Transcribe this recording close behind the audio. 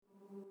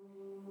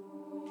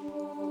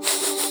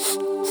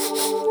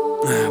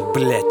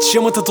Блять,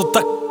 чем это тут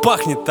так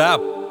пахнет, а?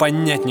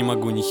 Понять не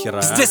могу ни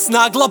хера. Здесь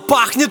нагло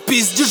пахнет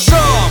пиздежом.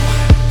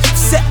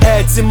 Все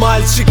эти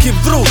мальчики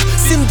врут.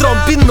 Синдром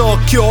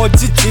Пиноккио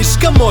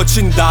детишкам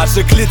очень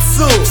даже к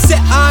лицу. Все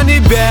они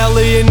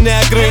белые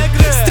негры,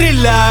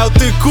 стреляют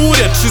и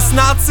курят.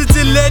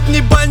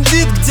 16-летний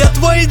бандит, где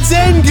твои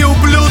деньги,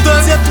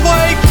 ублюдок? Где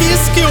твои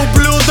киски,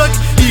 ублюдок?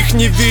 Их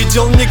не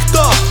видел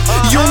никто.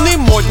 Юный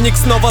модник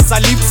снова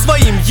залип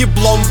своим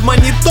еблом в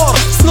монитор.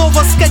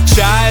 Снова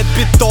скачает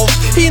битов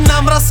и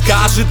нам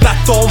расскажет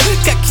о том,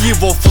 как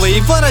его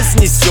флейва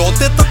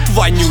разнесет этот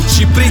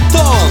вонючий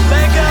притон.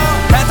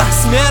 Это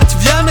смерть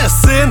в яме,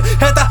 сын,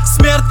 это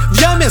смерть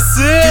в яме,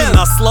 сын. Ты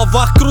на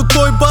словах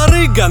крутой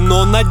барыга,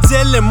 но на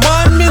деле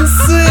мамин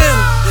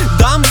сын.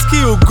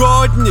 Дамский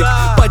угодник,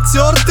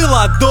 потертый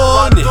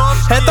ладони.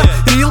 Это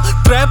real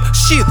трэп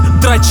щит,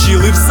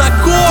 дрочилы в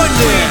законе.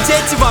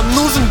 Дети, вам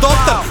нужен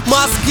доктор,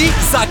 мозги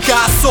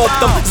заказ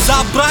оптом.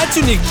 Забрать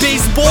у них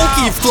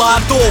бейсболки и в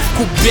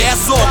кладовку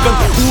без окон.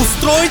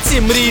 Устроить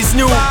им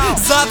резню,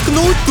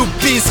 заткнуть ту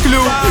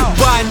писклю.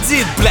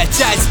 Бандит, блять,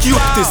 Ice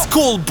Cube, ты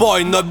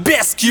скулбой, но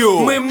без Q.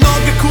 Мы много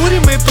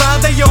курим и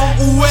продаем,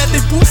 у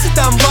этой пуси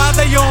там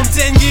водаем.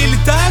 Деньги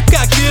летают,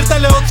 как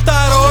вертолет,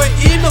 второе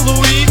имя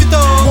Луи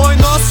Виттон. Мой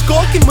нос в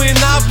скоке, мы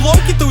на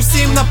блоке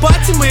тусим на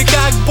пати, мы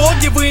как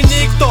боги, вы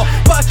никто.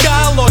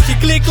 Пока лохи,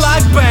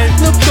 клик-лак, бэнг,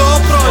 ну кто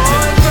против?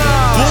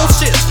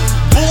 Bullshit,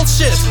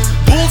 bullshit,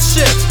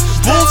 bullshit,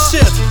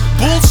 bullshit,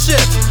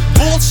 bullshit,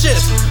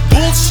 bullshit,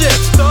 bullshit,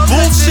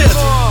 bullshit,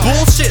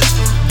 bullshit,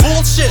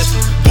 bullshit,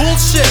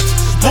 bullshit,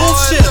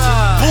 bullshit,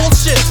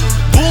 bullshit,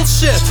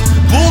 bullshit,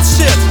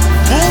 bullshit,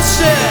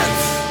 bullshit.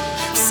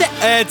 Все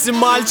эти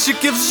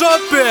мальчики в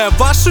жопе,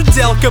 ваш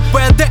удел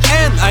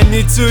КПДН, а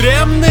не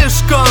тюремные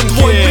шконки.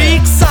 Твой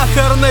брик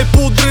сахарной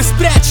пудры,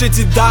 спрячь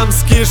эти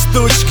дамские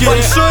штучки.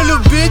 Большой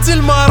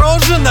любитель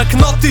мороженок,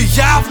 но ты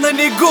явно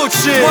не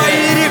Гуччи.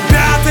 Твои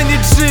ребята не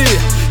G,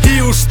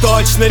 и уж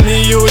точно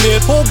не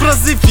юнит.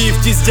 Образы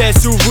 50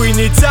 здесь, увы,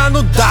 не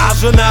тянут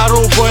даже на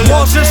рубль.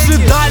 Можешь и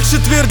дальше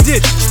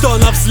твердить, что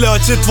на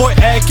взлете твой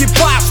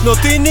экипаж, но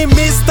ты не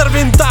мистер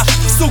Винтаж,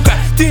 сука,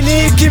 ты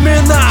не Ники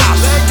Минаж.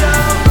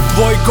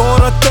 Твой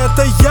город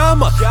это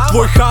яма,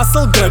 твой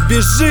хасл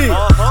грабежи.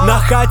 На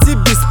хате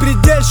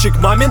беспредельщик,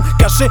 мамин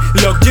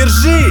кошелек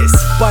держись.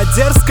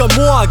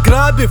 По-дерзкому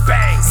ограбив,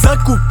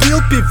 закупил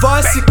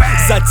пивасик.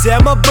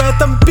 Затем об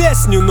этом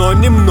песню, но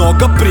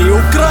немного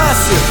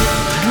приукрасив.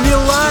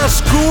 Гнилая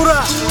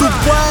шкура,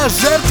 тупая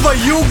жертва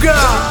юга.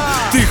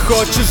 Ты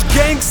хочешь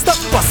гэнгста?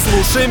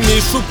 Послушай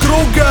Мишу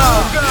Круга.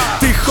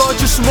 Ты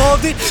хочешь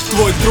моды?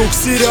 Твой друг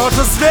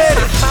Сережа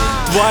Зверев.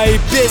 Твои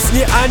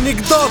песни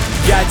анекдот,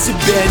 я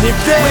тебе не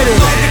верю. Мы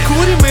много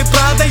курим и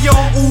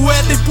продаем, у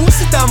этой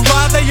пуси там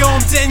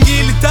водаем.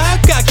 Деньги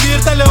летают, как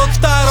вертолет,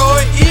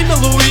 второе имя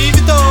Луи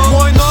Виттон.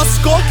 Мой нос в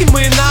скоке,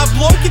 мы на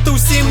блоке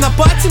тусим на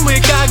пати,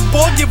 мы как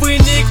боги, вы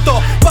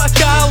никто.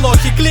 Пока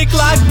лохи,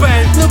 клик-лак,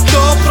 бэнг, ну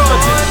кто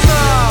против?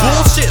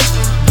 Bullshit,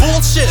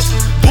 bullshit,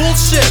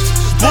 bullshit,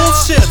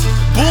 bullshit,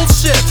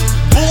 bullshit,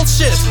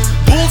 bullshit,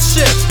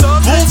 bullshit,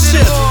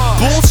 bullshit,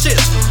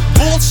 bullshit,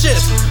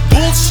 bullshit,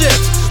 bullshit,